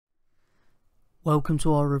Welcome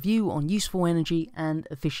to our review on useful energy and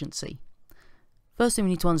efficiency. First thing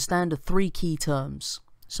we need to understand are three key terms.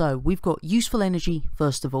 So we've got useful energy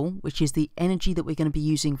first of all, which is the energy that we're going to be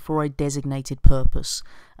using for a designated purpose,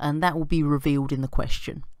 and that will be revealed in the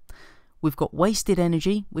question. We've got wasted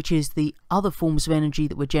energy, which is the other forms of energy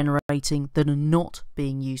that we're generating that are not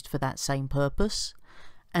being used for that same purpose.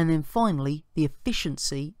 And then finally, the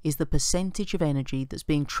efficiency is the percentage of energy that's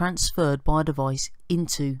being transferred by a device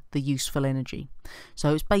into the useful energy.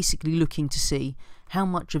 So it's basically looking to see how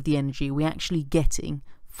much of the energy we're actually getting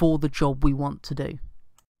for the job we want to do.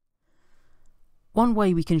 One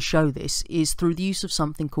way we can show this is through the use of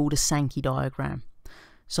something called a Sankey diagram.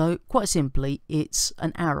 So quite simply, it's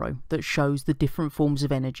an arrow that shows the different forms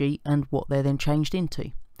of energy and what they're then changed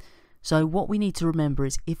into. So what we need to remember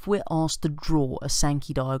is if we're asked to draw a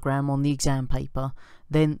Sankey diagram on the exam paper,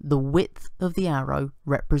 then the width of the arrow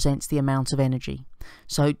represents the amount of energy.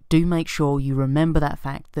 So do make sure you remember that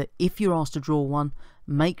fact, that if you're asked to draw one,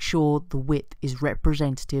 make sure the width is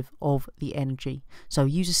representative of the energy. So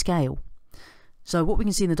use a scale. So what we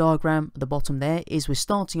can see in the diagram at the bottom there is we're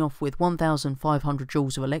starting off with 1,500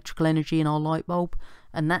 joules of electrical energy in our light bulb,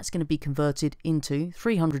 and that's going to be converted into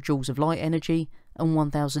 300 joules of light energy and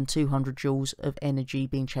 1,200 joules of energy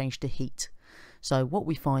being changed to heat. So what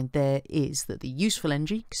we find there is that the useful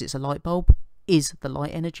energy, because it's a light bulb, is the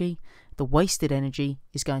light energy. The wasted energy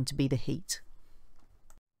is going to be the heat.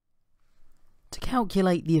 To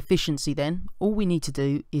calculate the efficiency then, all we need to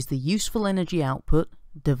do is the useful energy output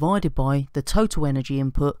divided by the total energy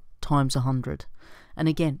input times 100. And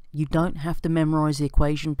again, you don't have to memorize the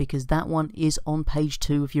equation because that one is on page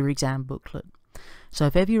 2 of your exam booklet. So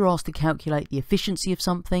if ever you're asked to calculate the efficiency of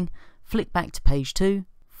something, flick back to page 2,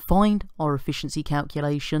 find our efficiency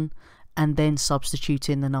calculation, and then substitute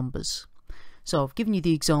in the numbers. So I've given you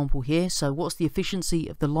the example here. So what's the efficiency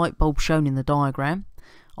of the light bulb shown in the diagram?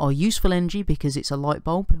 Our useful energy, because it's a light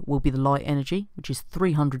bulb, will be the light energy, which is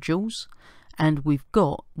 300 joules, and we've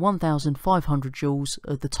got 1,500 joules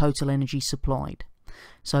of the total energy supplied.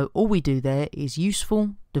 So all we do there is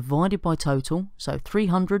useful divided by total, so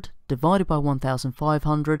 300 divided by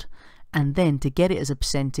 1,500, and then to get it as a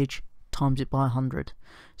percentage, times it by 100.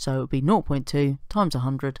 So it would be 0.2 times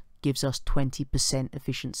 100 gives us 20%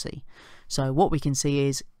 efficiency. So what we can see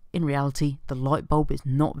is, in reality, the light bulb is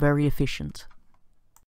not very efficient.